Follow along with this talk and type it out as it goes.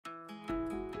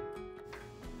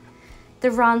The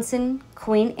Robson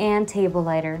Queen Anne table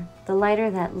lighter, the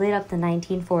lighter that lit up the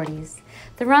 1940s.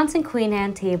 The Robson Queen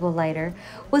Anne table lighter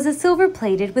was a silver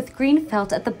plated with green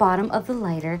felt at the bottom of the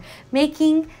lighter,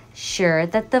 making sure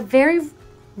that the very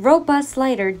robust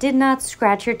lighter did not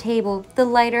scratch your table. The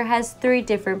lighter has 3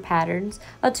 different patterns: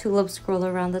 a tulip scroll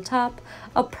around the top,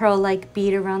 a pearl-like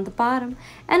bead around the bottom,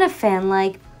 and a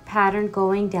fan-like pattern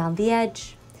going down the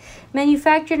edge.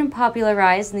 Manufactured and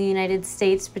popularized in the United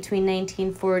States between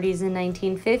 1940s and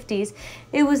 1950s,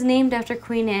 it was named after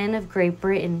Queen Anne of Great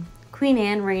Britain. Queen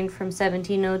Anne reigned from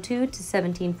 1702 to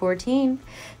 1714.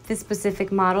 This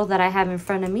specific model that I have in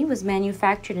front of me was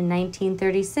manufactured in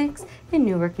 1936 in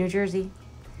Newark, New Jersey.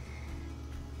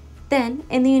 Then,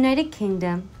 in the United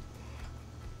Kingdom,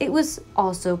 it was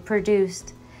also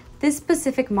produced. This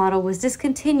specific model was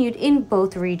discontinued in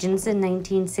both regions in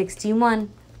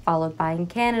 1961. Followed by in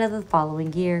Canada the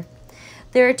following year.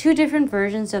 There are 2 different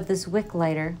versions of this wick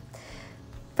lighter.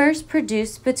 First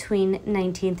produced between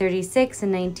 1936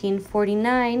 and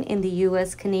 1949 in the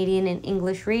US, Canadian, and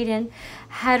English region,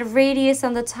 had a radius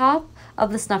on the top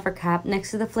of the snuffer cap next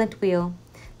to the flint wheel.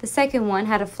 The second one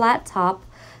had a flat top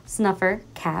snuffer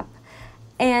cap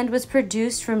and was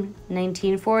produced from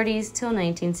 1940s till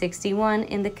 1961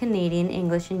 in the Canadian,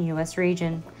 English, and US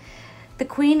region. The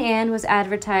Queen Anne was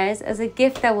advertised as a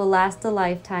gift that will last a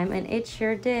lifetime, and it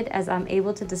sure did, as I'm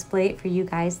able to display it for you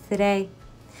guys today.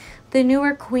 The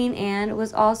newer Queen Anne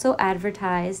was also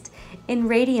advertised in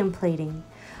radium plating,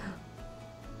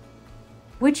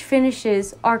 which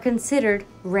finishes are considered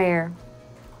rare.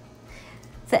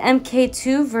 The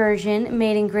MK2 version,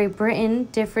 made in Great Britain,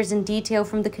 differs in detail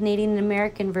from the Canadian and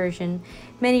American version.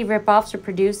 Many rip-offs were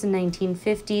produced in the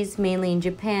 1950s, mainly in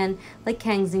Japan, like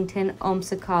Kensington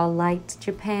Omsaka Light,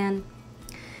 Japan.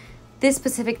 This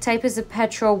specific type is a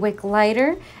petrol wick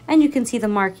lighter, and you can see the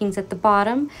markings at the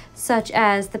bottom, such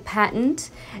as the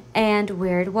patent and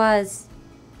where it was.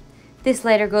 This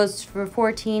lighter goes for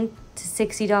 $14 to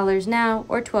 $60 now,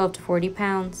 or 12 to 40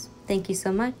 pounds. Thank you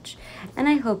so much, and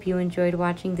I hope you enjoyed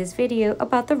watching this video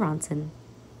about the Robson.